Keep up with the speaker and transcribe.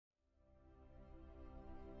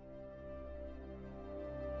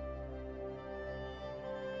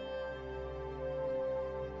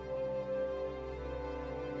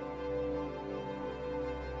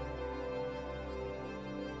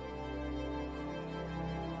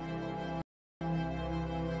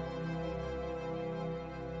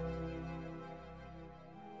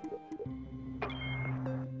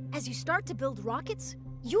As you start to build rockets,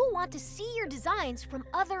 you'll want to see your designs from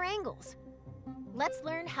other angles. Let's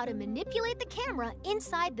learn how to manipulate the camera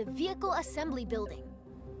inside the vehicle assembly building.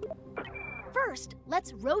 First,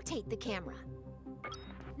 let's rotate the camera.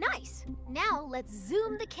 Nice! Now let's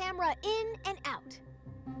zoom the camera in and out.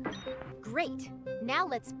 Great! Now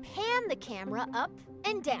let's pan the camera up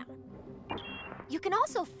and down. You can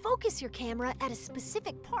also focus your camera at a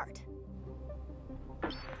specific part.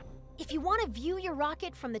 If you want to view your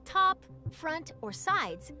rocket from the top, front, or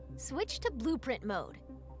sides, switch to blueprint mode.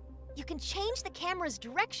 You can change the camera's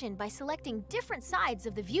direction by selecting different sides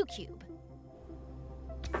of the view cube.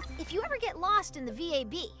 If you ever get lost in the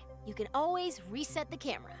VAB, you can always reset the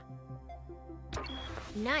camera.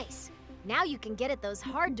 Nice! Now you can get at those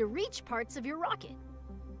hard-to-reach parts of your rocket.